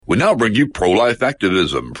We now bring you pro-life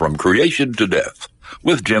activism from creation to death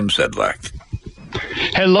with Jim Sedlak.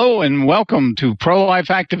 Hello and welcome to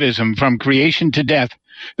Pro-Life Activism from Creation to Death.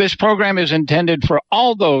 This program is intended for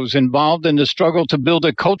all those involved in the struggle to build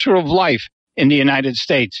a culture of life in the United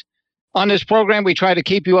States. On this program, we try to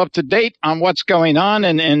keep you up to date on what's going on,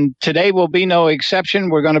 and today will be no exception.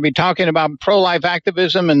 We're going to be talking about pro-life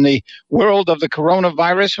activism in the world of the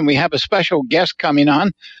coronavirus, and we have a special guest coming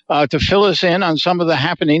on to fill us in on some of the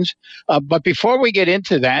happenings. But before we get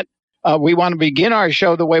into that, we want to begin our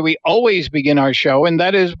show the way we always begin our show, and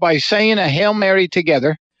that is by saying a Hail Mary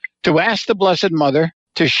together to ask the Blessed Mother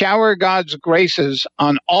to shower God's graces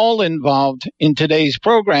on all involved in today's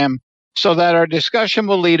program, so that our discussion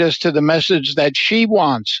will lead us to the message that she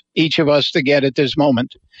wants each of us to get at this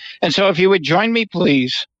moment. And so if you would join me,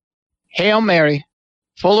 please. Hail Mary,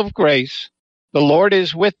 full of grace, the Lord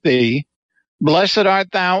is with thee. Blessed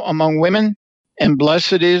art thou among women, and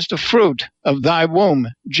blessed is the fruit of thy womb,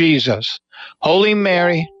 Jesus. Holy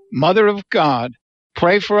Mary, Mother of God,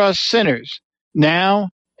 pray for us sinners, now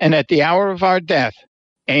and at the hour of our death.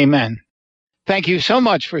 Amen. Thank you so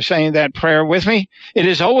much for saying that prayer with me. It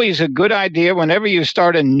is always a good idea whenever you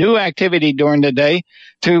start a new activity during the day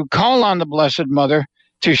to call on the Blessed Mother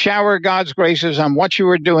to shower God's graces on what you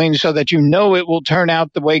are doing so that you know it will turn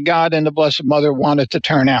out the way God and the Blessed Mother want it to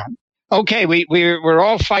turn out. Okay, we're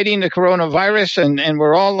all fighting the coronavirus and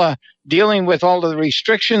we're all dealing with all of the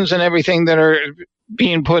restrictions and everything that are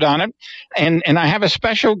being put on it. And I have a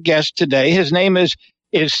special guest today. His name is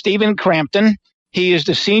Stephen Crampton. He is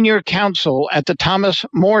the senior counsel at the Thomas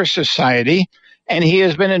More Society, and he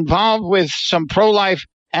has been involved with some pro-life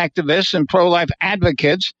activists and pro-life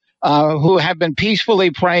advocates who have been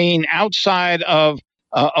peacefully praying outside of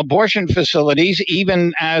abortion facilities,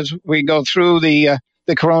 even as we go through the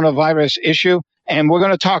coronavirus issue. And we're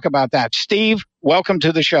going to talk about that. Steve, welcome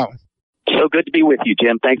to the show. So good to be with you,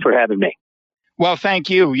 Jim. Thanks for having me. Well, thank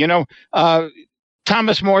you. You know,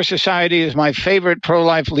 Thomas More Society is my favorite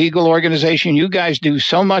pro-life legal organization. You guys do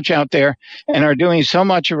so much out there and are doing so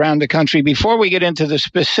much around the country. Before we get into the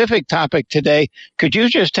specific topic today, could you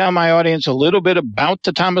just tell my audience a little bit about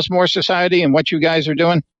the Thomas More Society and what you guys are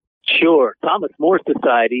doing? Sure. Thomas More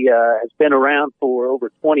Society has been around for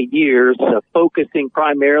over 20 years, focusing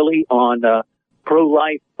primarily on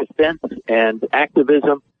pro-life defense and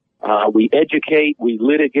activism. We educate, we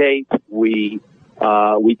litigate, we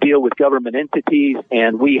deal with government entities,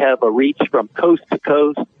 and we have a reach from coast to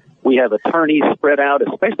coast. We have attorneys spread out,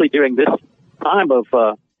 especially during this time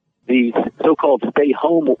of these so-called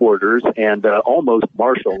stay-home orders and almost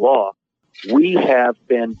martial law. We have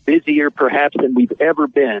been busier perhaps than we've ever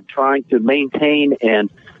been trying to maintain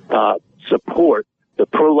and support the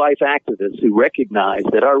pro-life activists who recognize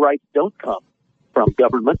that our rights don't come from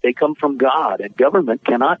government, they come from God, and government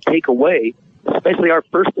cannot take away, especially our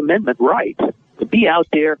First Amendment rights, to be out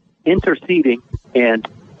there interceding and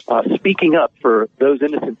speaking up for those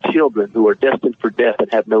innocent children who are destined for death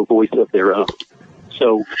and have no voice of their own.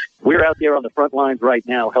 So we're out there on the front lines right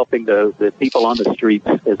now helping the people on the streets,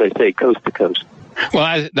 as I say, coast to coast.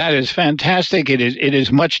 Well, that is fantastic. It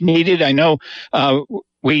is much needed. I know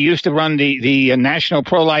we used to run the National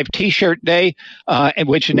Pro-Life T-shirt Day,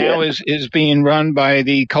 which now is being run by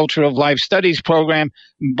the Culture of Life Studies program.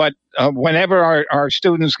 But whenever our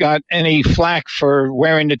students got any flack for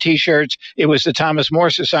wearing the T-shirts, it was the Thomas More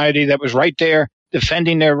Society that was right there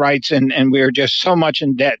defending their rights, and we are just so much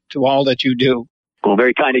in debt to all that you do. Well,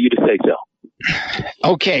 very kind of you to say so.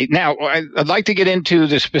 Okay, now I'd like to get into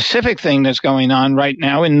the specific thing that's going on right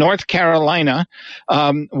now in North Carolina,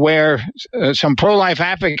 where some pro-life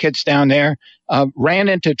advocates down there ran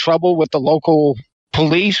into trouble with the local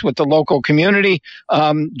police, with the local community,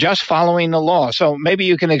 just following the law. So maybe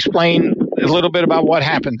you can explain a little bit about what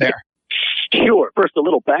happened there. Sure. First, a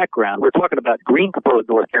little background. We're talking about Greensboro,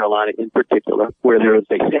 North Carolina in particular, where there is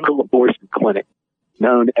a single abortion clinic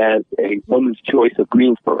known as a Woman's Choice of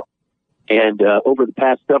Greensboro. And over the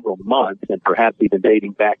past several months, and perhaps even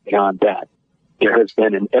dating back beyond that, there has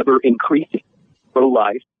been an ever-increasing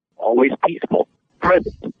pro-life, always peaceful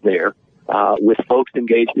presence there with folks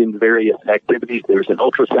engaged in various activities. There's an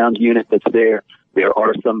ultrasound unit that's there. There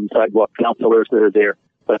are some sidewalk counselors that are there.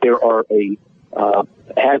 But there are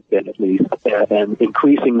has been at least, an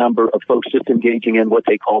increasing number of folks just engaging in what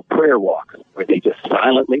they call prayer walks, where they just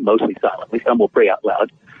silently, mostly silently, some will pray out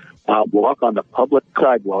loud, walk on the public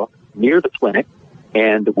sidewalk near the clinic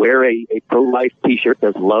and wear a pro-life T-shirt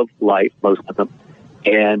that says Love Life, most of them,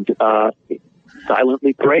 and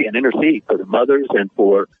silently pray and intercede for the mothers and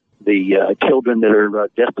for the children that are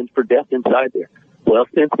destined for death inside there. Well,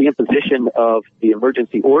 since the imposition of the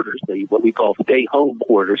emergency orders, what we call stay-home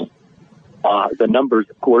orders, the numbers,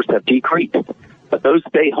 of course, have decreased. But those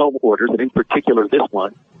stay-home orders, and in particular this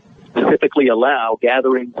one, specifically allow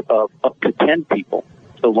gatherings of up to 10 people,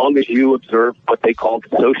 so long as you observe what they call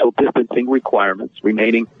social distancing requirements,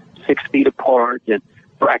 remaining 6 feet apart and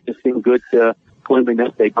practicing good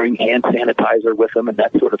cleanliness. They bring hand sanitizer with them and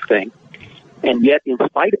that sort of thing. And yet, in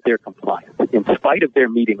spite of their compliance, in spite of their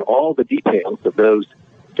meeting all the details of those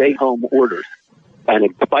stay-home orders, and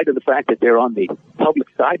in spite of the fact that they're on the public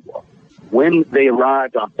sidewalk, when they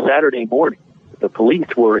arrived on Saturday morning, the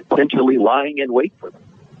police were essentially lying in wait for them.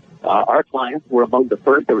 Our clients were among the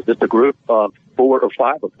first. There was just a group of 4 or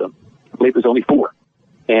 5 of them. I believe it was only 4.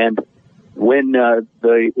 And when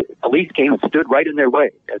the police came and stood right in their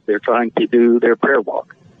way as they're trying to do their prayer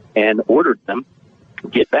walk and ordered them,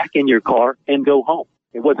 get back in your car and go home.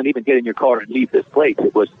 It wasn't even get in your car and leave this place.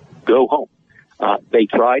 It was go home. They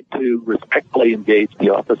tried to respectfully engage the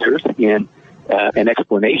officers in an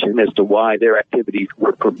explanation as to why their activities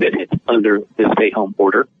were permitted under the stay-home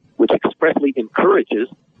order, which expressly encourages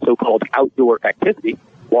so-called outdoor activity,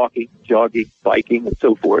 walking, jogging, biking, and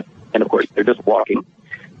so forth. And, of course, they're just walking.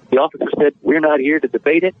 The officer said, "We're not here to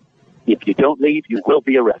debate it. If you don't leave, you will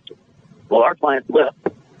be arrested." Well, our clients left,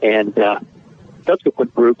 and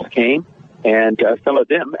subsequent groups came, and some of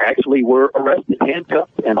them actually were arrested,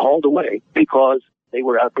 handcuffed, and hauled away because they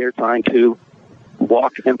were out there trying to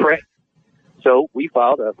walk and pray. So we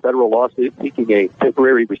filed a federal lawsuit seeking a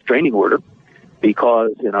temporary restraining order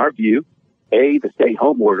because, in our view, A, the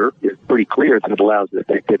stay-home order is pretty clear that it allows this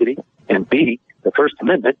activity, and B, the First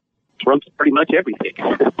Amendment trumps pretty much everything.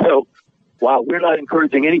 So while we're not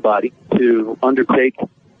encouraging anybody to undertake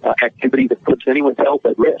activity that puts anyone's health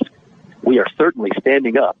at risk, we are certainly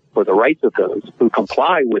standing up for the rights of those who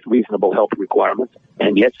comply with reasonable health requirements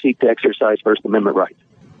and yet seek to exercise First Amendment rights.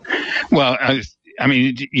 Well, I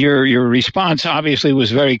mean, your response obviously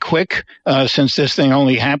was very quick since this thing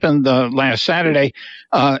only happened last Saturday,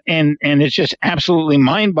 and it's just absolutely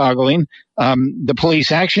mind-boggling, the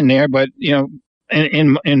police action there. But, you know,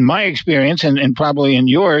 in my experience and probably in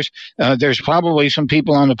yours, there's probably some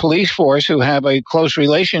people on the police force who have a close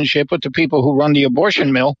relationship with the people who run the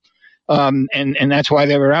abortion mill, and that's why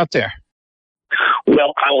they were out there.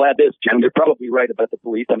 Well, I'll add this, Jim. You're probably right about the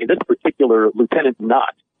police. I mean, this particular Lieutenant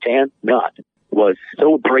Dan Knott, was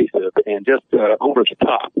so abrasive and just over the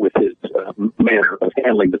top with his manner of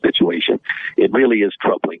handling the situation. It really is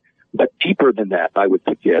troubling. But deeper than that, I would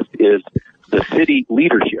suggest, is the city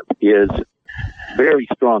leadership is very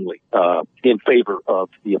strongly in favor of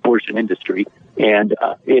the abortion industry, and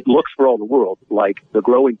it looks for all the world like the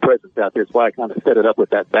growing presence out there. That's why I kind of set it up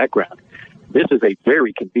with that background. This is a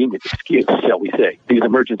very convenient excuse, shall we say, these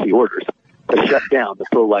emergency orders to shut down the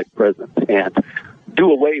pro-life presence and do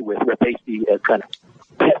away with what they see as kind of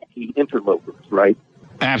pesky interlopers, right?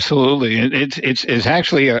 Absolutely. It's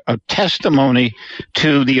actually a testimony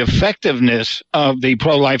to the effectiveness of the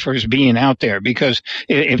pro-lifers being out there, because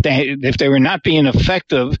if they were not being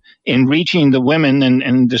effective in reaching the women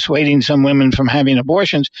and dissuading some women from having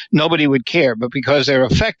abortions, nobody would care. But because they're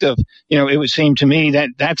effective, you know, it would seem to me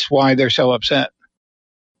that that's why they're so upset.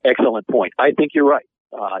 Excellent point. I think you're right.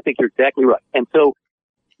 I think you're exactly right. And so,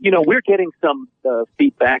 you know, we're getting some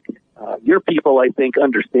feedback. Your people, I think,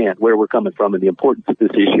 understand where we're coming from and the importance of this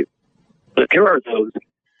issue. But there are those,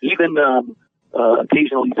 even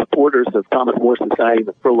occasionally supporters of Thomas More Society and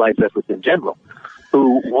the pro-life efforts in general,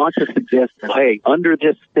 who want to suggest that, hey, under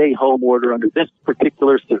this stay-home order, under this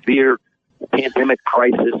particular severe pandemic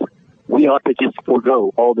crisis, we ought to just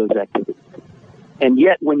forego all those activities. And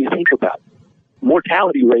yet, when you think about it,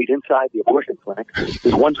 mortality rate inside the abortion clinic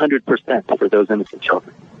is 100% for those innocent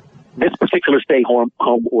children. This particular stay-home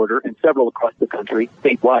order, and several across the country,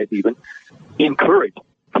 statewide even, encourage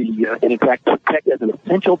and in fact protect as an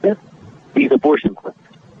essential business these abortion clinics.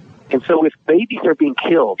 And so if babies are being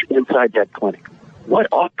killed inside that clinic, what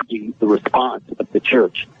ought to be the response of the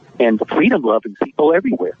church and freedom-loving people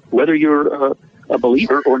everywhere, whether you're a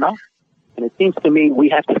believer or not? And it seems to me we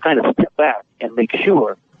have to kind of step back and make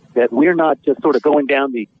sure that we're not just sort of going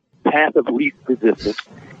down the path of least resistance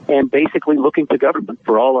and basically looking to government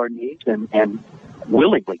for all our needs and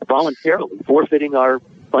willingly, voluntarily forfeiting our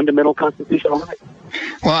fundamental constitutional rights.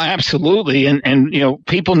 Well, absolutely. And you know,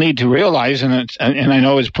 people need to realize, and I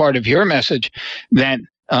know as part of your message, that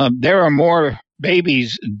there are more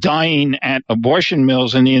babies dying at abortion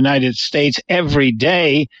mills in the United States every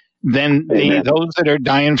day than those that are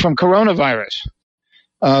dying from coronavirus.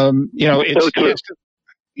 You know, it's so true.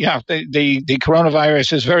 the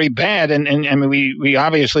coronavirus is very bad, and I mean, we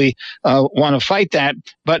obviously want to fight that,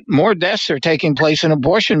 but more deaths are taking place in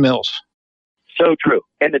abortion mills. So true.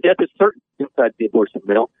 And the death is certain inside the abortion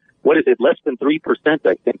mill. What is it? Less than 3%,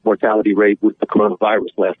 I think, mortality rate with the coronavirus,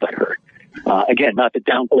 last I heard. Again, not to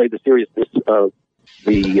downplay the seriousness of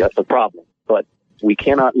the problem, but we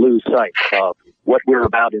cannot lose sight of what we're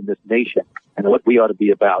about in this nation and what we ought to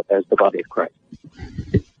be about as the body of Christ.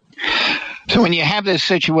 So when you have this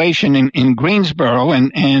situation in Greensboro,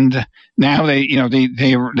 and now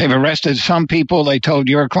they've arrested some people, they told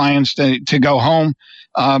your clients to go home.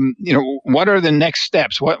 What are the next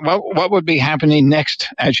steps? What would be happening next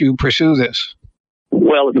as you pursue this?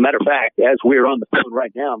 Well, as a matter of fact, as we're on the phone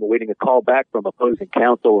right now, I'm awaiting a call back from opposing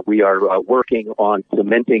counsel. We are working on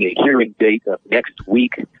cementing a hearing date of next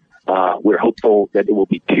week. We're hopeful that it will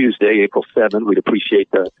be Tuesday, April 7th. We'd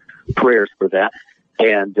appreciate the prayers for that.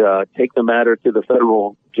 And take the matter to the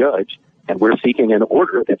federal judge. And we're seeking an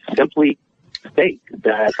order that simply states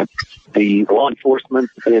that the law enforcement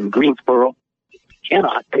in Greensboro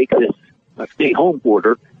cannot take this stay-home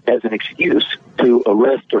order as an excuse to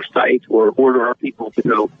arrest or cite or order our people to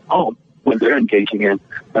go home when they're engaging in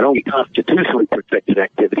not only constitutionally protected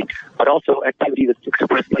activity, but also activity that's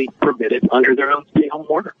expressly permitted under their own stay-home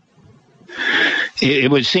order. It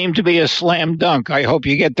would seem to be a slam dunk. I hope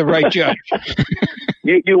you get the right judge.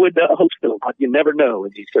 You would hope so, but you never know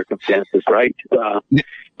in these circumstances, right?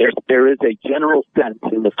 There is a general sense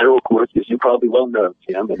in the federal courts, as you probably well know,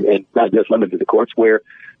 Jim, and not just limited to the courts, where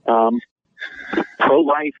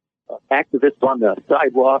pro-life activists on the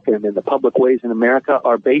sidewalk and in the public ways in America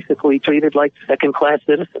are basically treated like second-class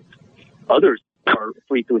citizens. Others are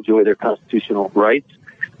free to enjoy their constitutional rights,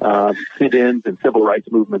 sit-ins and civil rights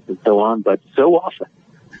movements and so on, but so often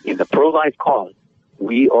in the pro-life cause,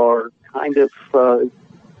 we are kind of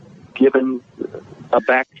given a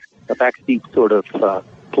backseat sort of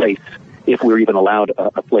place, if we're even allowed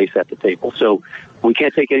a place at the table. So we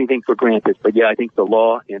can't take anything for granted. But yeah, I think the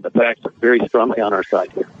law and the facts are very strongly on our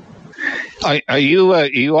side here. Are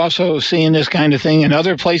you also seeing this kind of thing in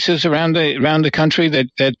other places around the country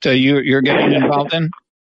that you're getting involved in?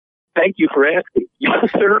 Thank you for asking.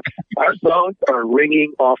 Yes, sir. Our phones are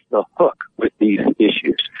ringing off the hook with these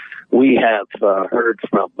issues. We have heard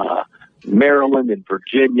from Maryland and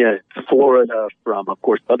Virginia, Florida, from, of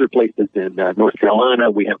course, other places in North Carolina.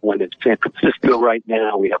 We have one in San Francisco right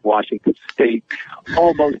now. We have Washington State.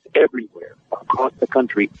 Almost everywhere across the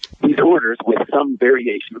country, these orders, with some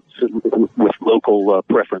variations with local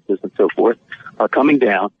preferences and so forth, are coming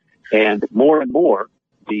down. And more,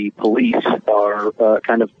 the police are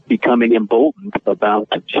kind of becoming emboldened about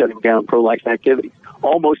shutting down pro-life activities.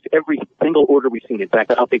 Almost every single order we've seen, in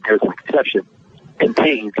fact, I don't think there's an exception,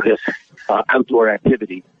 contains this outdoor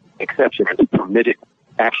activity exception as permitted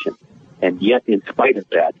action. And yet, in spite of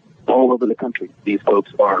that, all over the country, these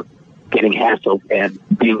folks are getting hassled and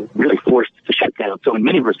being really forced to shut down. So in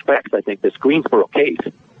many respects, I think this Greensboro case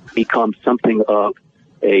becomes something of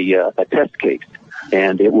a test case,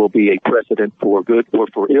 and it will be a precedent for good or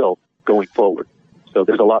for ill going forward. So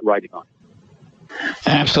there's a lot riding on it.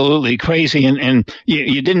 Absolutely crazy. And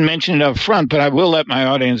you didn't mention it up front, but I will let my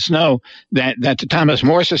audience know that the Thomas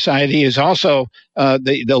More Society is also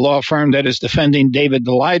the law firm that is defending David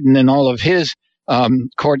Leiden in all of his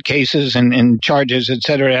court cases and charges, et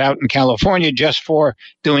cetera, out in California, just for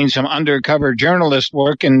doing some undercover journalist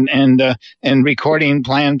work and recording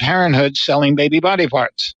Planned Parenthood selling baby body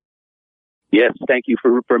parts. Yes, thank you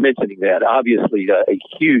for mentioning that. Obviously, a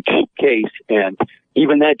huge case, and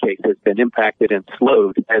even that case has been impacted and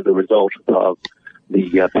slowed as a result of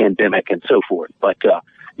the pandemic and so forth. But,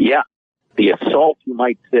 the assault, you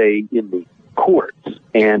might say, in the courts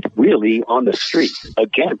and really on the street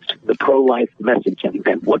against the pro-life message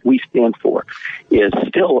and what we stand for is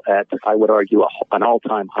still at, I would argue, an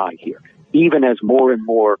all-time high here, even as more and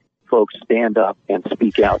more folks stand up and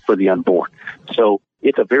speak out for the unborn. So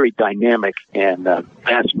it's a very dynamic and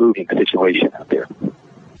fast-moving situation out there.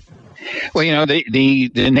 Well,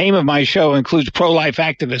 the name of my show includes pro-life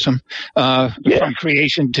activism, from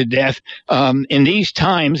creation to death. In these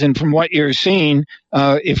times, and from what you're seeing,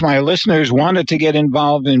 if my listeners wanted to get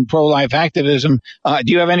involved in pro-life activism,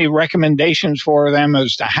 do you have any recommendations for them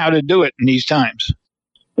as to how to do it in these times?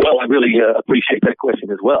 Well, I really appreciate that question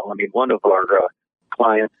as well. I mean, one of our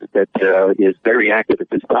clients that is very active at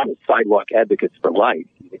this time is Sidewalk Advocates for Life.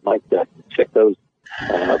 You might check those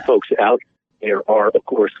folks out. There are, of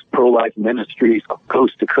course, pro-life ministries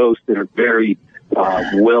coast to coast that are very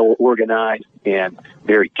well organized, and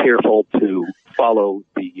very careful to follow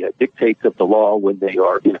the dictates of the law when they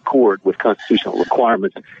are in accord with constitutional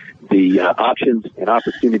requirements. The options and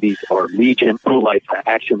opportunities are legion. Pro-Life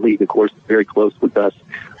Action League, of course, is very close with us.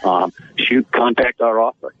 Contact our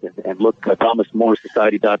office and look at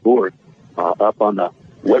thomasmoresociety.org up on the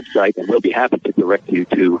website, and we'll be happy to direct you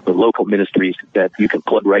to the local ministries that you can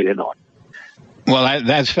plug right in on. Well,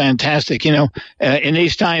 that's fantastic. In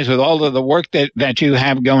these times with all of the work that you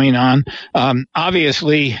have going on,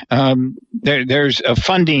 obviously there's a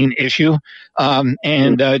funding issue.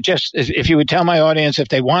 Just if you would tell my audience, if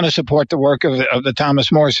they want to support the work of the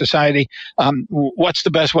Thomas More Society, what's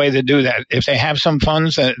the best way to do that? If they have some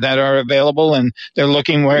funds that are available and they're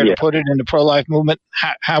looking where to put it in the pro-life movement,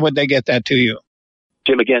 how would they get that to you?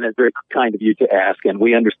 Jim, again, it's very kind of you to ask, and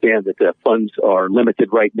we understand that the funds are limited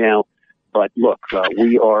right now. But look,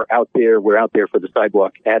 we are out there. We're out there for the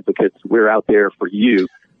sidewalk advocates. We're out there for you,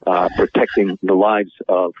 protecting the lives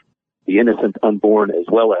of the innocent unborn as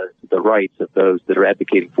well as the rights of those that are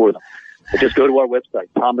advocating for them. But just go to our website,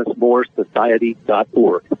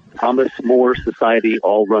 thomasmoresociety.org. Thomas More Society,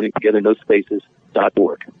 all running together, no spaces,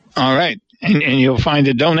 .org. All right. And you'll find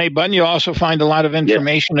a donate button. You'll also find a lot of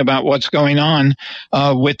information about what's going on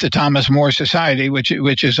with the Thomas More Society, which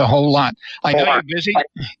is a whole lot. I know you're busy.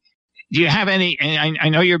 Do you have any? I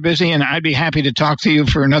know you're busy, and I'd be happy to talk to you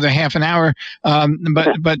for another half an hour.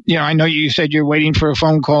 But I know you said you're waiting for a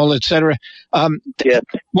phone call, et cetera. Yes.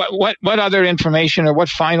 What other information or what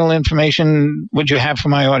final information would you have for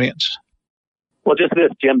my audience? Well, just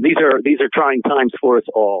this, Jim. These are trying times for us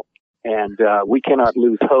all, and we cannot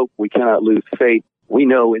lose hope. We cannot lose faith. We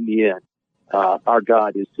know in the end, our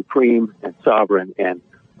God is supreme and sovereign and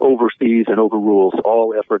oversees and overrules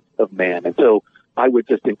all efforts of man. And so I would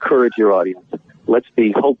just encourage your audience. Let's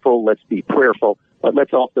be hopeful. Let's be prayerful. But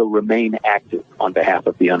let's also remain active on behalf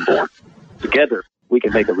of the unborn. Together, we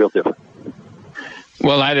can make a real difference.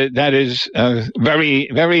 Well, that is very,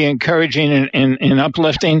 very encouraging and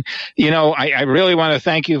uplifting. I really want to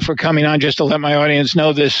thank you for coming on, just to let my audience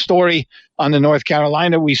know this story on the North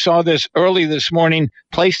Carolina. We saw this early this morning,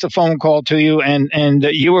 placed a phone call to you, and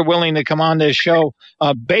you were willing to come on this show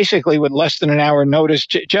basically with less than an hour notice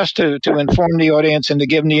just to inform the audience and to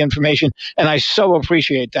give them the information. And I so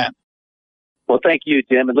appreciate that. Well, thank you,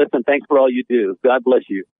 Jim. And listen, thanks for all you do. God bless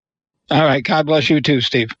you. All right. God bless you too,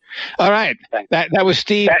 Steve. All right. That was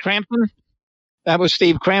Steve Crampton. That was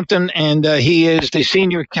Steve Crampton, and he is the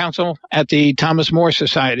senior counsel at the Thomas More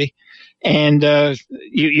Society. And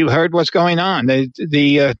you heard what's going on.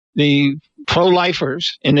 The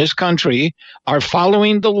pro-lifers in this country are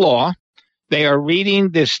following the law. They are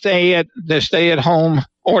reading the stay at home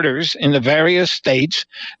orders in the various states.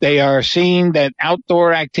 They are seeing that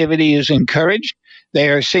outdoor activity is encouraged. They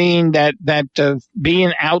are seeing that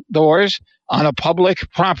being outdoors on a public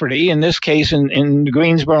property, in this case in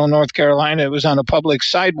Greensboro, North Carolina, it was on a public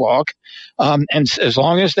sidewalk. And as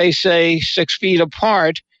long as they say 6 feet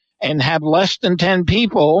apart and have less than 10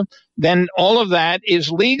 people, then all of that is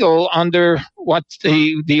legal under what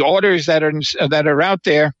the orders that are out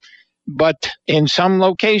there. But in some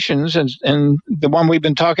locations, and the one we've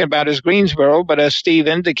been talking about is Greensboro, but as Steve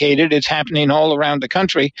indicated, it's happening all around the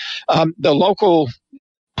country. The local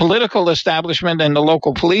political establishment and the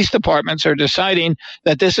local police departments are deciding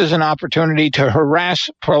that this is an opportunity to harass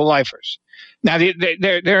pro-lifers. Now,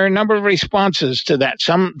 there are a number of responses to that.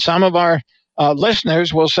 Some of our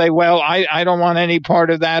listeners will say, well, I don't want any part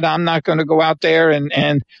of that. I'm not going to go out there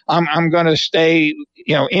and I'm going to stay,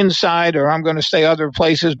 inside, or I'm going to stay other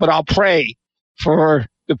places, but I'll pray for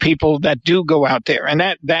the people that do go out there. And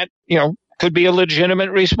that could be a legitimate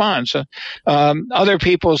response. Other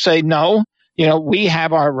people say, no, we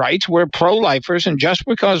have our rights. We're pro-lifers. And just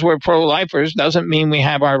because we're pro-lifers doesn't mean we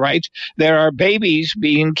have our rights. There are babies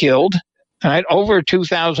being killed, right? Over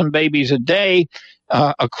 2,000 babies a day.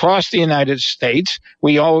 Across the United States.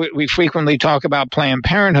 We frequently talk about Planned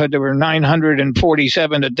Parenthood. There were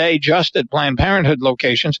 947 a day just at Planned Parenthood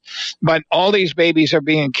locations. But all these babies are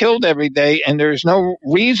being killed every day, and there's no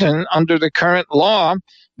reason under the current law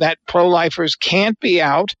that pro-lifers can't be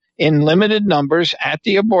out in limited numbers at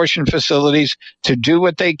the abortion facilities to do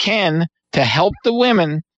what they can to help the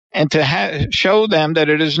women and to show them that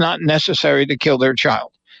it is not necessary to kill their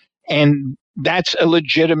child. And that's a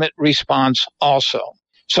legitimate response also.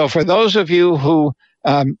 So for those of you who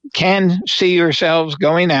can see yourselves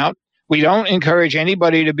going out, we don't encourage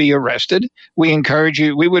anybody to be arrested. We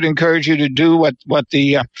would encourage you to do what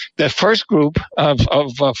the first group of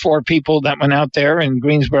 4 people that went out there in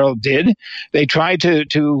Greensboro did. They tried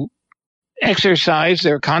to exercise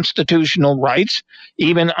their constitutional rights,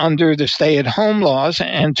 even under the stay-at-home laws,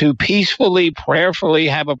 and to peacefully, prayerfully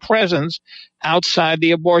have a presence outside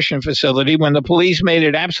the abortion facility when the police made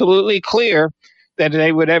it absolutely clear that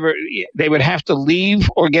they would have to leave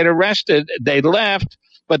or get arrested. They left,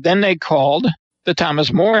 but then they called the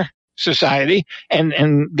Thomas More Society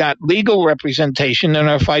and got legal representation and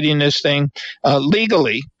are fighting this thing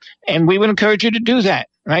legally. And we would encourage you to do that,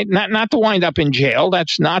 right? Not to wind up in jail.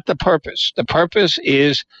 That's not the purpose. The purpose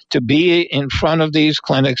is to be in front of these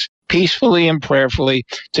clinics peacefully and prayerfully,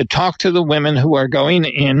 to talk to the women who are going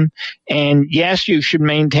in. And yes, you should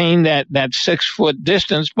maintain that 6 foot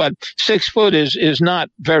distance, but 6 foot is not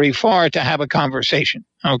very far to have a conversation.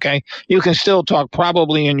 Okay. You can still talk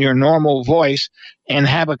probably in your normal voice and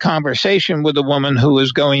have a conversation with the woman who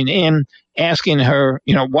is going in, asking her,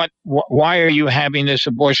 why are you having this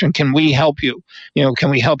abortion? Can we help you?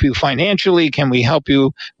 Can we help you financially? Can we help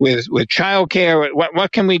you with childcare?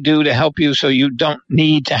 What can we do to help you so you don't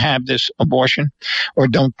need to have this abortion or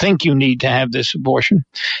don't think you need to have this abortion?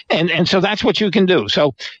 And so that's what you can do.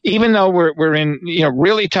 So even though we're in,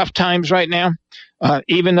 really tough times right now,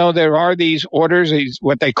 even though there are these orders,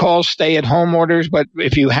 what they call stay-at-home orders, but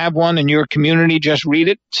if you have one in your community, just read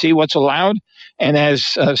it, see what's allowed. And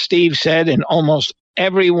as Steve said, in almost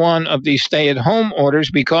every one of these stay-at-home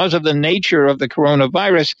orders, because of the nature of the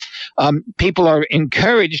coronavirus, people are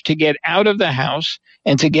encouraged to get out of the house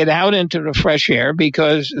and to get out into the fresh air,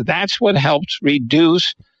 because that's what helps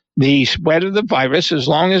reduce the spread of the virus, as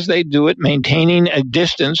long as they do it maintaining a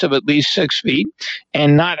distance of at least 6 feet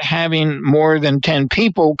and not having more than 10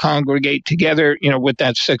 people congregate together, with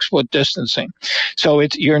that 6 foot distancing. So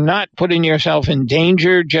you're not putting yourself in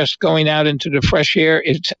danger just going out into the fresh air.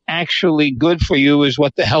 It's actually good for you, is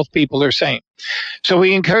what the health people are saying. So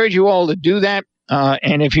we encourage you all to do that.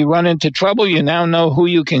 And if you run into trouble, you now know who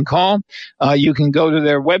you can call. You can go to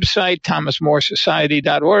their website,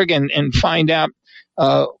 thomasmoresociety.org, and find out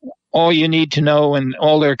all you need to know and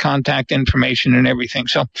all their contact information and everything.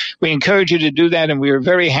 So we encourage you to do that, and we are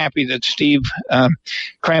very happy that Steve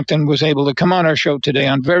Crampton was able to come on our show today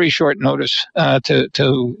on very short notice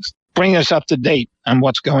to bring us up to date on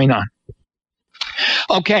what's going on.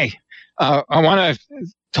 Okay, I want to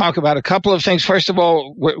talk about a couple of things. First of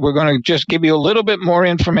all, we're going to just give you a little bit more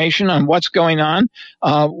information on what's going on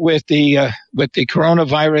with the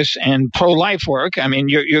coronavirus and pro-life work. I mean,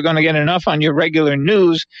 you're going to get enough on your regular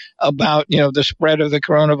news about the spread of the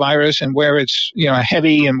coronavirus and where it's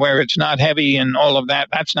heavy and where it's not heavy and all of that.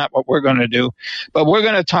 That's not what we're going to do, but we're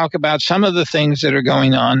going to talk about some of the things that are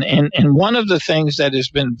going on. And one of the things that has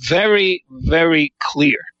been very, very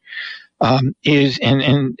clear is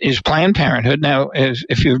Planned Parenthood. Now,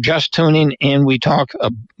 if you're just tuning in, we talk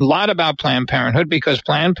a lot about Planned Parenthood because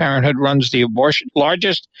Planned Parenthood runs the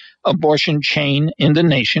largest abortion chain in the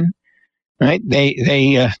nation. Right?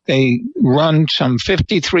 They run some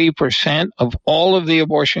 53% of all of the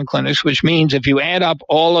abortion clinics, which means if you add up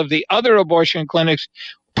all of the other abortion clinics,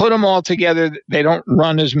 put them all together, they don't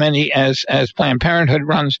run as many as Planned Parenthood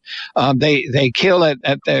runs. They kill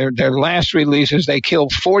at their last releases, they kill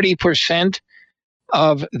 40%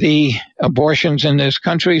 of the abortions in this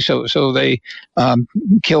country. So they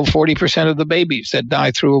kill 40% of the babies that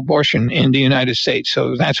die through abortion in the United States.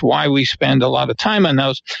 So that's why we spend a lot of time on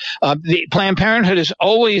those. The Planned Parenthood is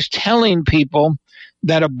always telling people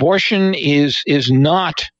that abortion is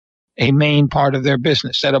not a main part of their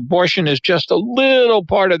business, that abortion is just a little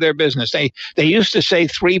part of their business. They used to say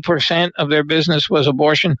 3% of their business was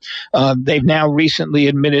abortion. They've now recently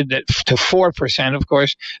admitted that to 4%. Of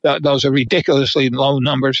course, those are ridiculously low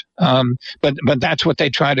numbers. But that's what they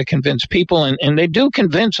try to convince people. And they do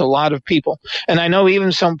convince a lot of people. And I know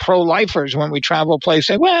even some pro-lifers, when we travel places,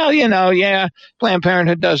 say, well, yeah, Planned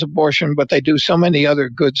Parenthood does abortion, but they do so many other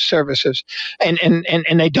good services. And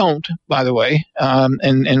they don't, by the way.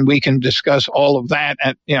 And we can discuss all of that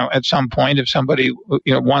at some point if somebody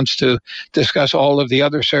wants to discuss all of the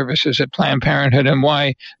other services at Planned Parenthood and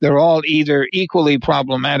why they're all either equally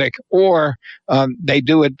problematic or they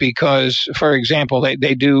do it because, for example,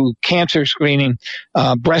 they do cancer screening,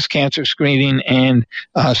 breast cancer screening, and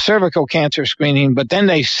cervical cancer screening, but then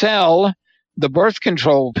they sell the birth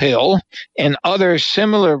control pill and other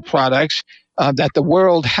similar products that the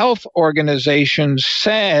World Health Organization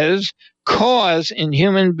says cause in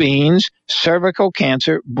human beings cervical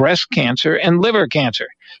cancer, breast cancer, and liver cancer.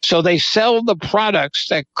 So they sell the products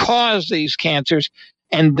that cause these cancers,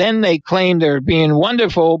 and then they claim they're being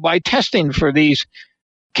wonderful by testing for these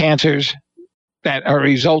cancers that are a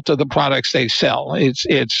result of the products they sell.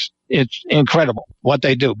 It's it's incredible what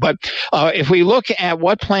they do. But if we look at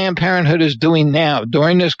what Planned Parenthood is doing now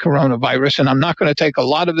during this coronavirus, and I'm not going to take a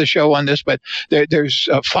lot of the show on this, but there's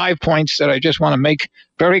 5 points that I just want to make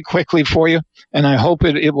very quickly for you, and I hope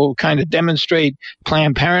it will kind of demonstrate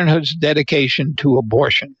Planned Parenthood's dedication to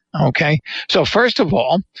abortion. Okay, so first of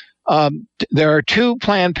all, there are 2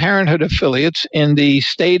 Planned Parenthood affiliates in the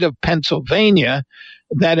state of Pennsylvania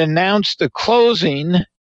that announced the closing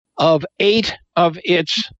of 8 of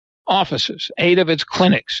its offices, 8 of its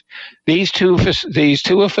clinics. These two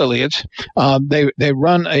affiliates, they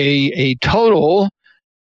run a total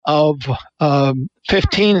of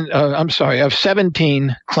 17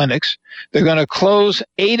 clinics. They're going to close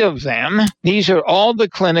 8 of them. These are all the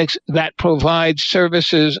clinics that provide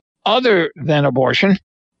services other than abortion.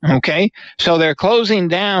 Okay, so they're closing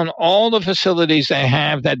down all the facilities they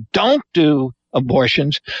have that don't do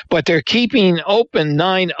abortions, but they're keeping open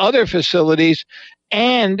 9 other facilities,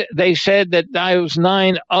 and they said that those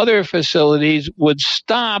 9 other facilities would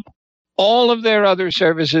stop all of their other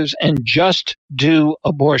services and just do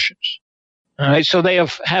abortions. All right, so they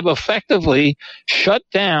have effectively shut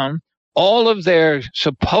down all of their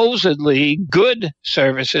supposedly good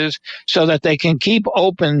services so that they can keep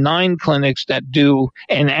open 9 clinics that do,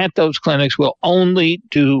 and at those clinics will only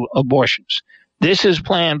do abortions. This is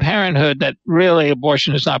Planned Parenthood that really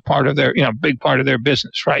abortion is not part of their, big part of their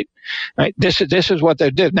business, right? Right. This is what they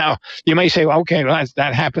did. Now, you may say, well, okay, well,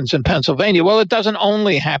 that happens in Pennsylvania. Well, it doesn't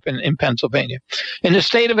only happen in Pennsylvania. In the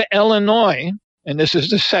state of Illinois, and this is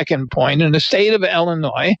the second point, in the state of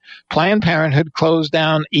Illinois, Planned Parenthood closed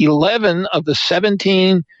down 11 of the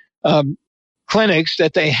 17 clinics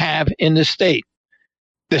that they have in the state.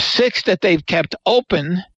 The 6 that they've kept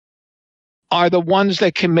open are the ones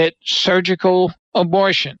that commit surgical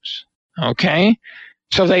abortions. Okay?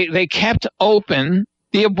 So they kept open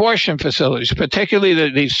the abortion facilities, particularly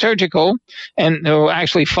the surgical, and there were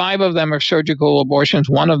actually 5 of them are surgical abortions.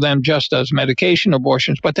 1 of them just does medication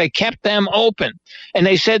abortions, but they kept them open. And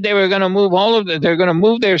they said they were going to move they're going to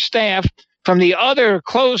move their staff from the other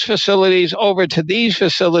closed facilities over to these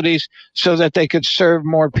facilities so that they could serve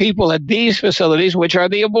more people at these facilities, which are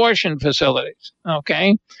the abortion facilities.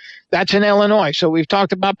 Okay? That's in Illinois. So we've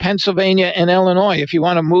talked about Pennsylvania and Illinois. If you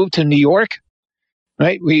want to move to New York,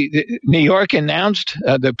 right? New York announced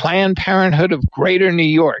the Planned Parenthood of Greater New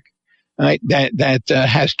York, right? That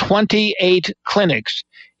has 28 clinics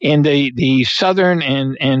in the southern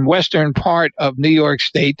and western part of New York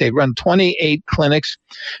State. They run 28 clinics,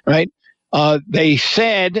 right? They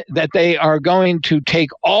said that they are going to take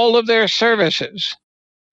all of their services,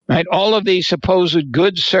 right? All of these supposed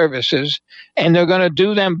good services, and they're going to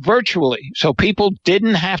do them virtually. So people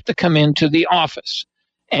didn't have to come into the office.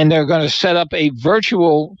 And they're going to set up a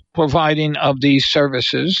virtual providing of these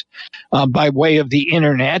services by way of the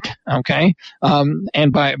internet, okay,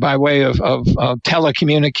 and by way of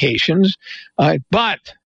telecommunications. But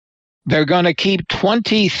they're going to keep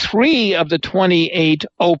 23 of the 28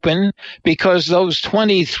 open because those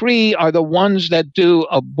 23 are the ones that do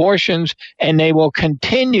abortions, and they will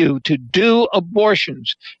continue to do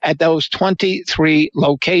abortions at those 23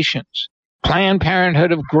 locations. Planned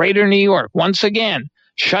Parenthood of Greater New York, once again,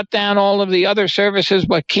 shut down all of the other services,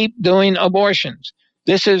 but keep doing abortions.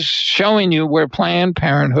 This is showing you where Planned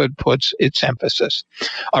Parenthood puts its emphasis.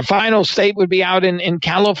 Our final state would be out in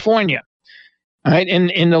California. All right,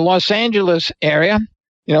 in the Los Angeles area,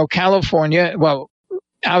 California, well,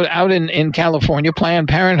 out in California, Planned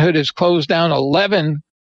Parenthood has closed down 11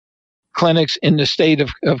 clinics in the state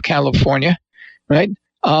of California, right?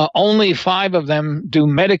 Only 5 of them do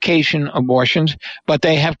medication abortions, but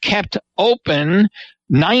they have kept open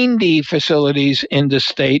 90 facilities in the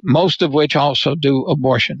state, most of which also do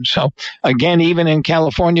abortions. So again, even in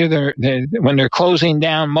California, when they're closing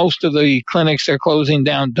down, most of the clinics they're closing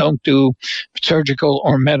down don't do surgical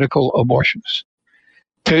or medical abortions.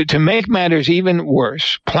 To make matters even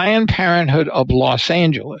worse, Planned Parenthood of Los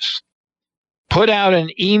Angeles put out an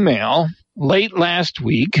email late last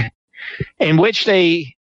week in which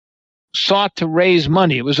they sought to raise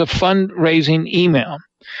money. It was a fundraising email.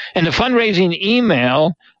 And the fundraising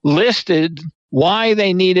email listed why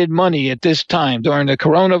they needed money at this time during the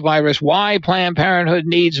coronavirus, why Planned Parenthood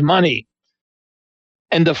needs money.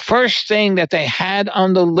 And the first thing that they had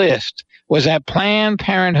on the list was that Planned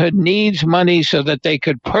Parenthood needs money so that they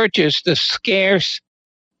could purchase the scarce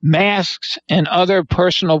masks and other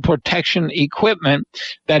personal protection equipment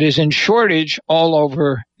that is in shortage all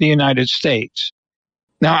over the United States.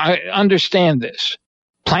 Now, I understand this.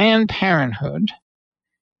 Planned Parenthood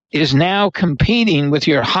is now competing with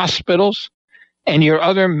your hospitals and your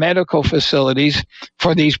other medical facilities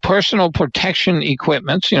for these personal protection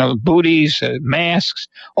equipments, booties, masks,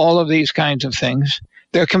 all of these kinds of things.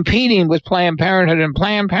 They're competing with Planned Parenthood, and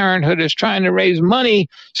Planned Parenthood is trying to raise money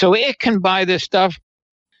so it can buy this stuff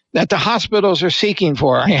that the hospitals are seeking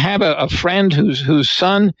for. I have a friend whose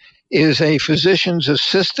son is a physician's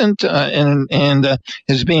assistant and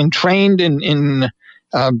is being trained in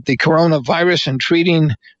the coronavirus and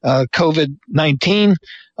treating COVID-19.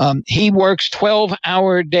 He works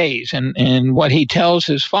 12-hour days, and what he tells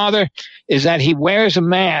his father is that he wears a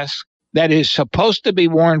mask that is supposed to be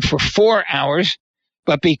worn for 4 hours,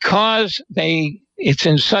 but because it's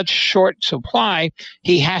in such short supply,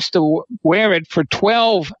 he has to wear it for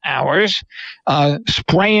 12 hours,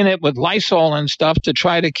 spraying it with Lysol and stuff to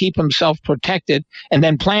try to keep himself protected. And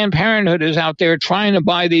then Planned Parenthood is out there trying to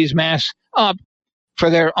buy these masks up for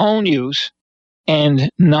their own use and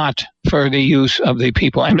not for the use of the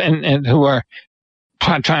people and who are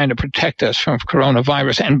trying to protect us from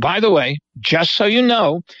coronavirus. And by the way, just so you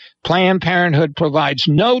know, Planned Parenthood provides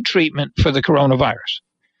no treatment for the coronavirus.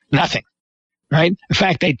 Nothing. Right? In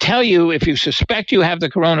fact, they tell you if you suspect you have the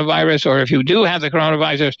coronavirus or if you do have the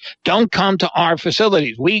coronavirus, don't come to our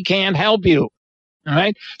facilities. We can't help you. All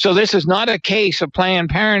right? So this is not a case of Planned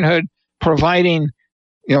Parenthood providing,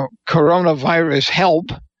 coronavirus help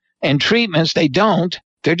and treatments. They don't.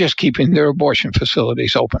 They're just keeping their abortion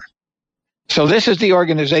facilities open. So this is the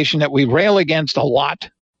organization that we rail against a lot.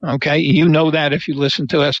 Okay? You know that if you listen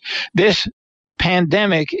to us. This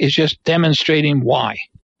pandemic is just demonstrating why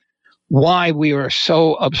we are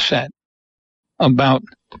so upset about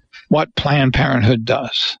what Planned Parenthood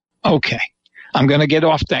does. Okay, I'm going to get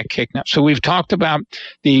off that kick now. So we've talked about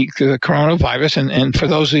the coronavirus, and for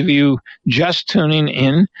those of you just tuning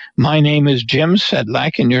in, my name is Jim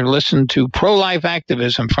Sedlak, and you're listening to Pro-Life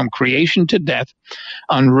Activism from Creation to Death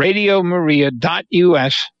on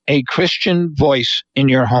RadioMaria.us, a Christian voice in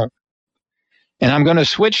your home. And I'm going to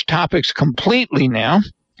switch topics completely now,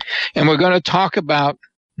 and we're going to talk about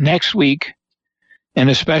next week, and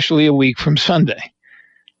especially a week from Sunday.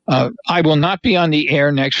 I will not be on the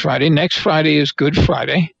air next Friday. Next Friday is Good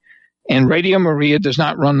Friday, and Radio Maria does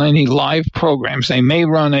not run any live programs. They may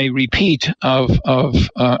run a repeat of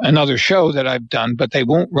another show that I've done, but they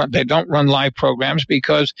don't run live programs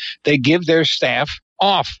because they give their staff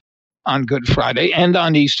off on Good Friday and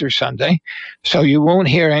on Easter Sunday. So you won't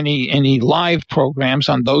hear any live programs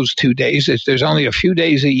on those 2 days. There's only a few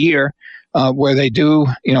days a year where they do,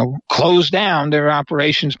 close down their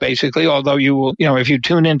operations basically, although you will, if you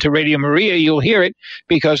tune into Radio Maria, you'll hear it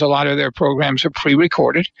because a lot of their programs are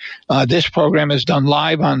pre-recorded. This program is done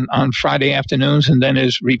live on Friday afternoons and then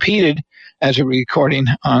is repeated as a recording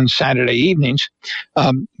on Saturday evenings.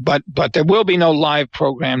 But there will be no live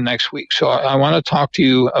program next week. So I want to talk to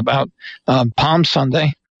you about Palm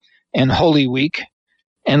Sunday and Holy Week.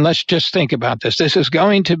 And let's just think about this. This is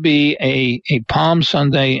going to be a Palm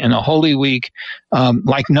Sunday and a Holy Week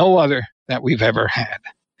like no other that we've ever had.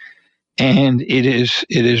 And it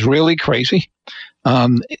is really crazy.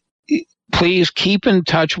 Please keep in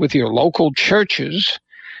touch with your local churches,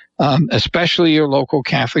 especially your local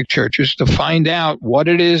Catholic churches, to find out what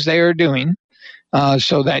it is they are doing.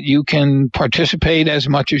 So that you can participate as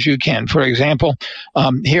much as you can. For example,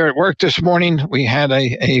 here at work this morning, we had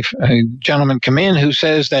a gentleman come in who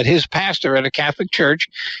says that his pastor at a Catholic church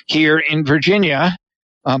here in Virginia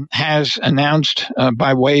has announced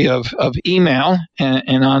by way of email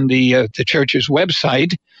and on the church's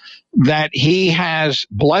website that he has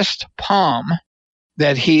blessed palm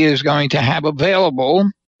that he is going to have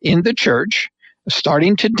available in the church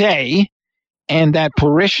starting today, and that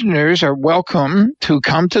parishioners are welcome to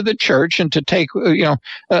come to the church and to take, a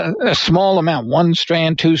small amount, 1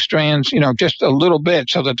 strand, 2 strands, just a little bit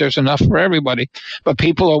so that there's enough for everybody. But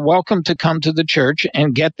people are welcome to come to the church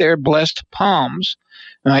and get their blessed palms.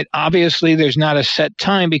 Right? Obviously, there's not a set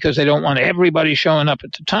time because they don't want everybody showing up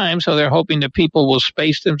at the time. So they're hoping that people will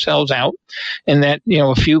space themselves out and that,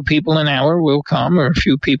 a few people an hour will come or a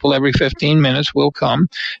few people every 15 minutes will come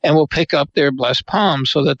and will pick up their blessed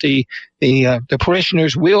palms so that the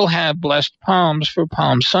parishioners will have blessed palms for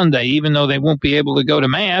Palm Sunday, even though they won't be able to go to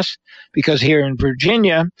Mass, because here in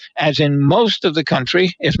Virginia, as in most of the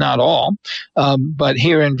country, if not all, but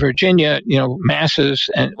here in Virginia, Masses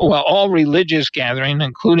and all religious gatherings online,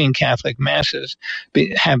 including Catholic masses,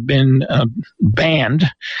 have been banned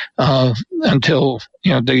until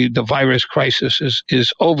the virus crisis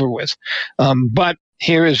is over with. But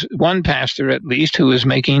here is one pastor, at least, who is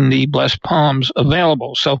making the blessed palms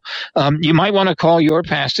available. So you might want to call your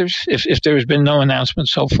pastors if there has been no announcement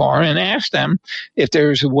so far, and ask them if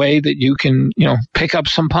there's a way that you can, pick up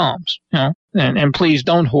some palms, and please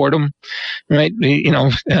don't hoard them, right?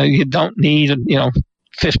 You don't need,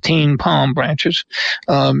 15 palm branches,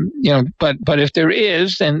 but if there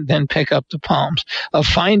is, then pick up the palms.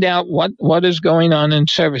 Find out what is going on in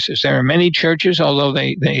services. There are many churches, although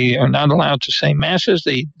they are not allowed to say masses.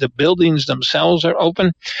 The buildings themselves are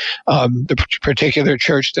open. The particular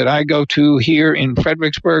church that I go to here in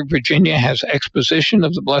Fredericksburg, Virginia, has exposition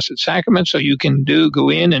of the Blessed Sacrament, so you can go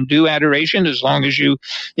in and do adoration as long as you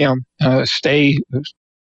stay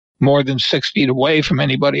more than 6 feet away from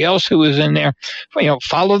anybody else who is in there.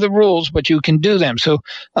 Follow the rules, but you can do them. So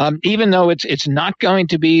even though it's not going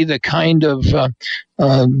to be the kind of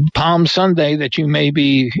Palm Sunday that you may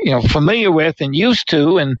be familiar with and used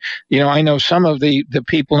to, and I know some of the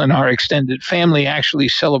people in our extended family actually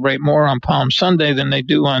celebrate more on Palm Sunday than they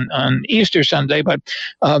do on Easter Sunday, but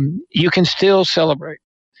you can still celebrate.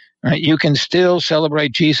 Right? You can still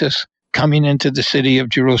celebrate Jesus coming into the city of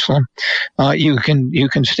Jerusalem. You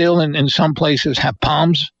can still in some places have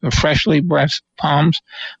palms, freshly pressed palms,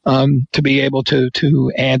 to be able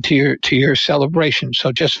to add to your celebration.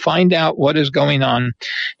 So just find out what is going on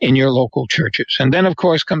in your local churches. And then of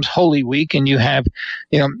course comes Holy Week, and you have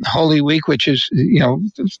Holy Week, which is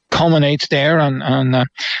culminates there on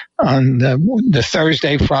the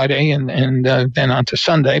Thursday, Friday, and then on to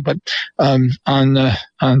Sunday. But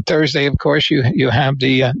on Thursday, of course, you have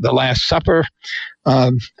the Last Supper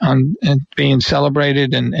and being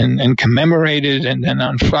celebrated and commemorated, and then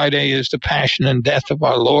on Friday is the Passion and Death of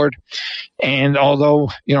our Lord. And although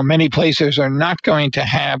many places are not going to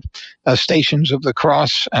have Stations of the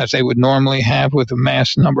Cross as they would normally have with a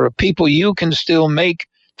mass number of people, you can still make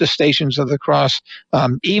the Stations of the Cross,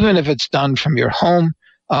 even if it's done from your home.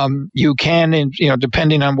 You can,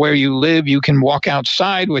 depending on where you live, you can walk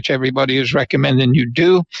outside, which everybody is recommending you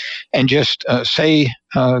do, and just say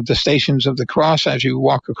the Stations of the Cross as you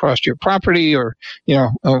walk across your property, or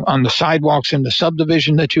on the sidewalks in the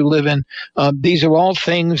subdivision that you live in. These are all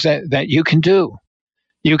things that you can do.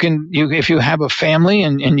 If you have a family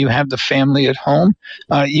and you have the family at home,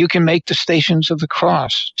 you can make the Stations of the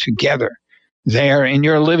Cross together there in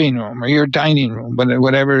your living room or your dining room,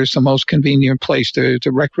 whatever is the most convenient place, the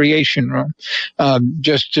recreation room.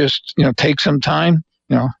 Just take some time,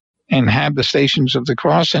 and have the Stations of the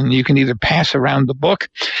Cross, and you can either pass around the book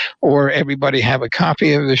or everybody have a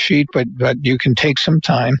copy of the sheet, but you can take some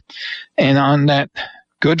time. And on that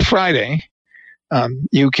Good Friday,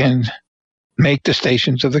 you can make the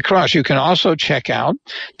Stations of the Cross. You can also check out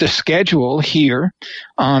the schedule here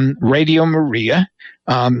on Radio Maria.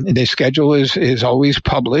 The schedule is always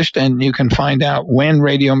published, and you can find out when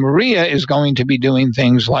Radio Maria is going to be doing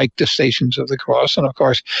things like the Stations of the Cross. And of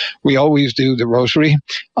course, we always do the Rosary.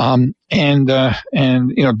 And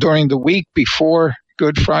during the week before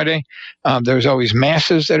Good Friday, there's always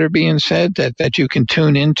masses that are being said that you can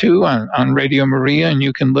tune into on Radio Maria, and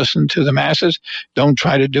you can listen to the masses. Don't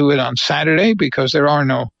try to do it on Saturday, because there are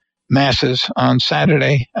no masses on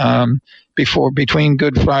Saturday. Between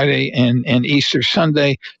Good Friday and Easter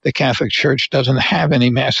Sunday, the Catholic Church doesn't have any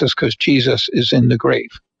masses because Jesus is in the grave,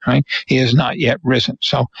 right? He is not yet risen.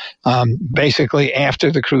 So basically,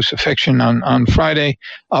 after the crucifixion on Friday,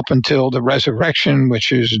 up until the resurrection,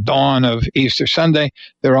 which is dawn of Easter Sunday,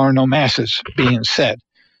 there are no masses being said.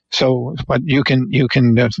 So, but you can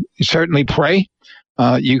certainly pray.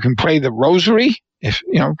 You can pray the Rosary.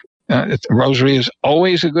 The Rosary is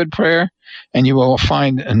always a good prayer, and you will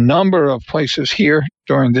find a number of places here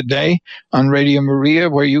during the day on Radio Maria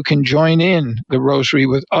where you can join in the Rosary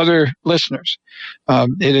with other listeners.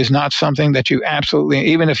 It is not something that you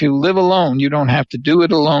even if you live alone, you don't have to do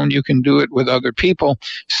it alone. You can do it with other people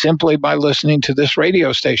simply by listening to this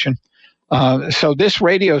radio station. So this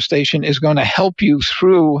radio station is going to help you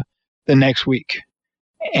through the next week.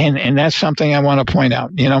 And that's something I want to point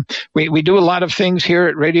out. We do a lot of things here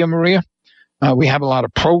at Radio Maria. We have a lot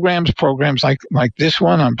of programs like this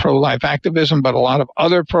one on pro-life activism, but a lot of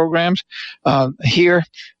other programs here.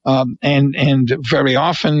 And very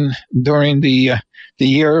often during the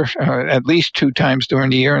year, at least 2 times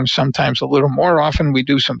during the year, and sometimes a little more often, we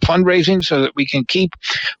do some fundraising so that we can keep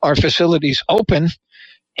our facilities open.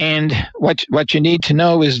 And what you need to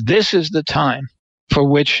know is this is the time for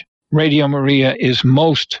which Radio Maria is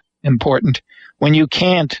most important, when you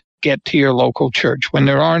can't get to your local church, when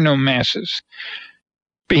there are no masses.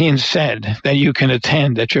 being said that you can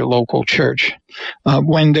attend at your local church,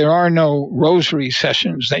 when there are no rosary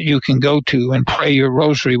sessions that you can go to and pray your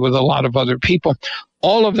rosary with a lot of other people,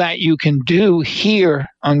 all of that you can do here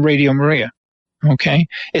on Radio Maria. Okay,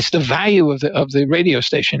 it's the value of the radio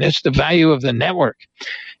station. It's the value of the network.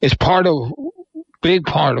 It's big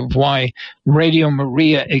part of why Radio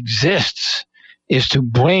Maria exists, is to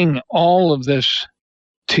bring all of this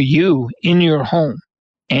to you in your home.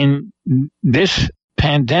 And this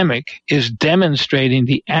pandemic is demonstrating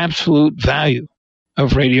the absolute value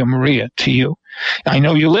of Radio Maria to you. I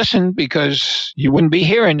know you listen, because you wouldn't be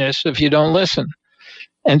hearing this if you don't listen.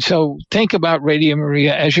 And so think about Radio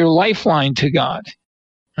Maria as your lifeline to God,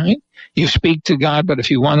 right? You speak to God, but if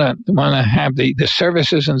you want to have the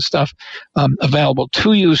services and stuff available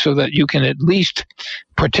to you so that you can at least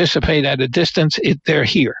participate at a distance, they're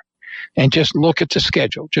here. And just look at the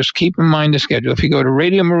schedule. Just keep in mind the schedule. If you go to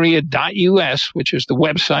radiomaria.us, which is the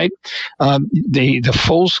website, the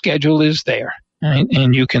full schedule is there. Right?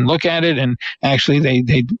 And you can look at it, and actually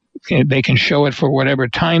they can show it for whatever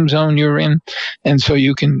time zone you're in, and so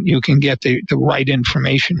you can get the right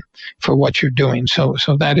information for what you're doing. So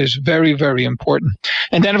that is very, very important.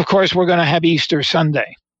 And then, of course, we're going to have Easter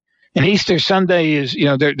Sunday. And Easter Sunday is,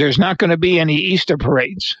 there's not going to be any Easter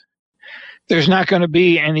parades. There's not going to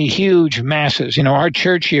be any huge masses. Our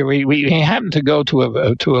church here, we happen to go to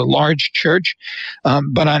a large church,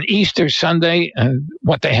 but on Easter Sunday,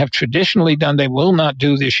 what they have traditionally done, they will not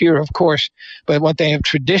do this year, of course, but what they have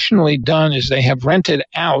traditionally done is they have rented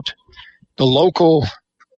out the local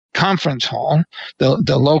conference hall,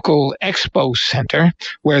 the local expo center,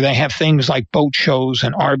 where they have things like boat shows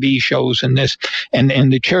and RV shows and this,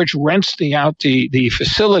 and the church rents out the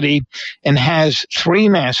facility and has 3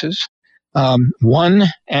 masses. One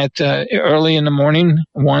at early in the morning,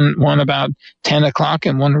 one about 10 o'clock,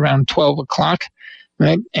 and one around 12 o'clock,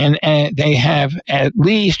 right? And they have at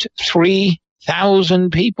least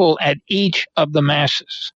 3,000 people at each of the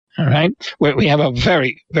masses. All right, we have a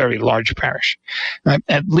very, very large parish, right?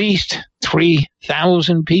 At least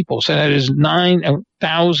 3,000 people. So that is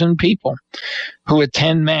 9,000 people who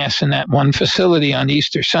attend Mass in that one facility on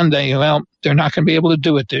Easter Sunday. Well, they're not going to be able to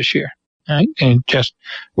do it this year. Right? And just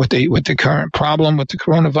with the current problem with the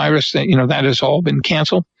coronavirus, that has all been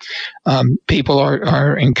canceled. People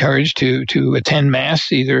are encouraged to attend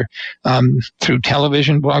Mass either through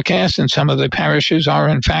television broadcast, and some of the parishes are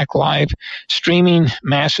in fact live streaming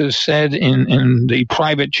Masses said in the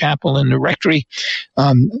private chapel in the rectory.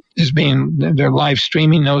 They're live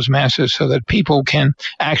streaming those Masses so that people can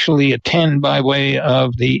actually attend by way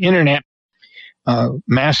of the internet.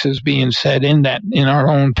 Masses being said in our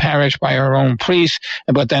own parish by our own priests,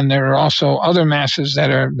 but then there are also other Masses that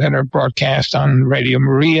are broadcast on Radio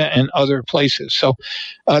Maria and other places. So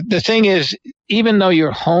the thing is, even though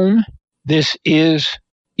you're home, this is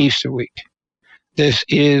Easter week. This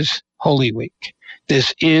is Holy Week.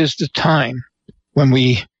 This is the time when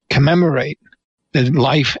we commemorate the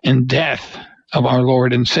life and death of our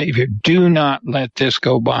Lord and Savior. Do not let this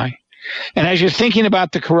go by. And as you're thinking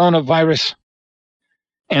about the coronavirus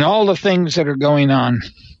and all the things that are going on,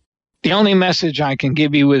 the only message I can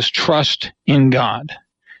give you is trust in God.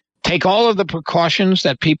 Take all of the precautions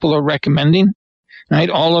that people are recommending, right?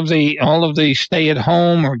 All of the stay at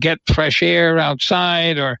home or get fresh air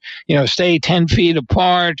outside, or, stay 10 feet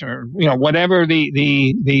apart, or, whatever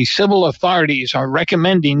the civil authorities are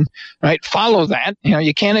recommending, right? Follow that.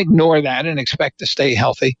 You can't ignore that and expect to stay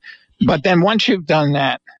healthy. But then once you've done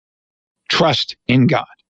that, trust in God.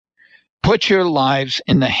 Put your lives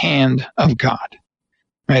in the hand of God.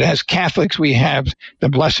 Right? As Catholics, we have the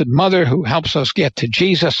Blessed Mother who helps us get to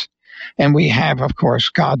Jesus. And we have, of course,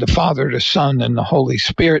 God the Father, the Son, and the Holy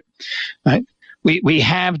Spirit. Right? We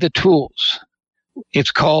have the tools.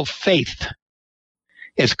 It's called faith.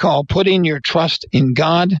 It's called putting your trust in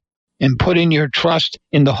God and putting your trust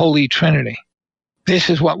in the Holy Trinity.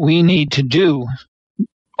 This is what we need to do.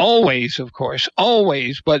 Always, of course,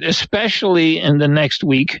 always, but especially in the next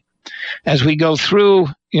week, as we go through,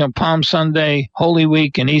 Palm Sunday, Holy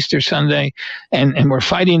Week, and Easter Sunday, and we're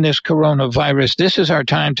fighting this coronavirus, this is our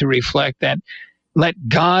time to reflect that let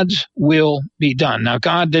God's will be done. Now,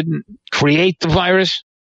 God didn't create the virus,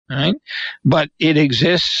 right? But it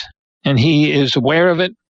exists, and He is aware of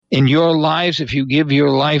it. In your lives, if you give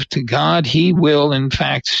your life to God, He will, in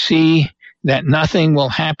fact, see that nothing will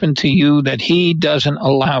happen to you that He doesn't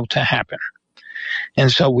allow to happen.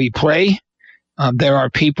 And so we pray. There are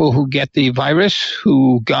people who get the virus,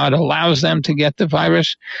 who God allows them to get the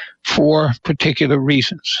virus for particular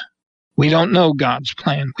reasons. We don't know God's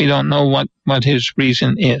plan. We don't know what his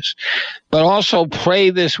reason is. But also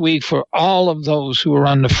pray this week for all of those who are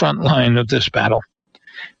on the front line of this battle.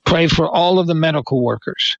 Pray for all of the medical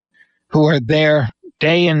workers who are there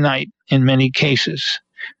day and night in many cases.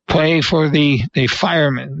 Pray for the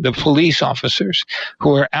firemen, the police officers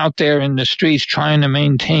who are out there in the streets trying to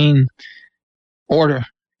maintain order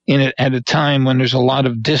at a time when there's a lot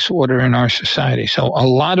of disorder in our society. So a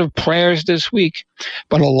lot of prayers this week,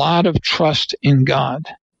 but a lot of trust in God.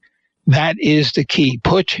 That is the key.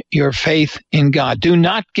 Put your faith in God. Do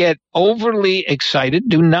not get overly excited.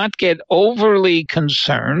 Do not get overly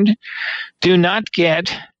concerned. Do not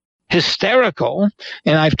get hysterical.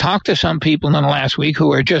 And I've talked to some people in the last week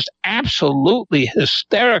who are just absolutely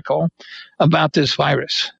hysterical about this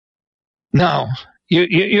virus. No,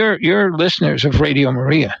 you're listeners of Radio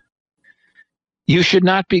Maria. You should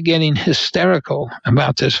not be getting hysterical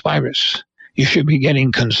about this virus. You should be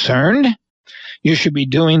getting concerned. You should be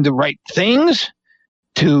doing the right things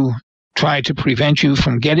to try to prevent you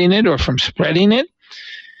from getting it or from spreading it.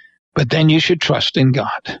 But then you should trust in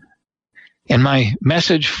God. And my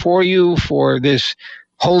message for you for this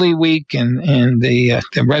Holy Week and the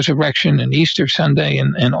resurrection and Easter Sunday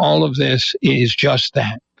and all of this is just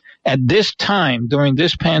that. At this time, during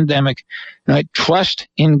this pandemic, trust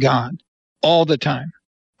in God all the time.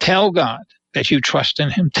 Tell God that you trust in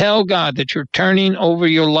him. Tell God that you're turning over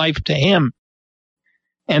your life to him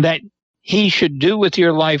and that he should do with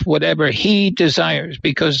your life whatever he desires,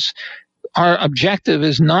 because our objective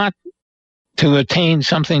is not to attain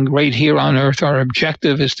something great here on earth. Our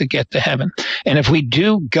objective is to get to heaven. And if we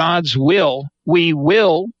do God's will, we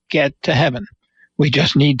will get to heaven. We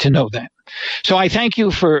just need to know that. So I thank you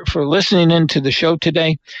for listening into the show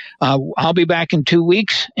today. I'll be back in 2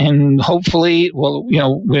 weeks, and hopefully,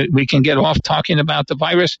 we can get off talking about the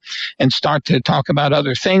virus and start to talk about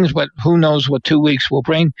other things, but who knows what 2 weeks will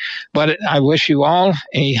bring. But I wish you all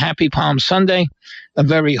a happy Palm Sunday, a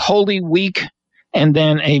very holy week, and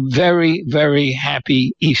then a very, very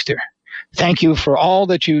happy Easter. Thank you for all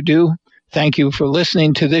that you do. Thank you for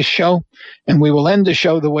listening to this show. And we will end the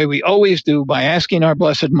show the way we always do by asking our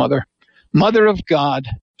Blessed Mother, Mother of God,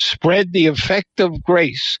 spread the effective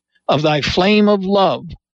grace of thy flame of love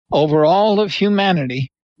over all of humanity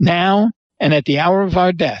now and at the hour of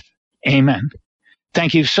our death. Amen.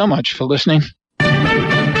 Thank you so much for listening.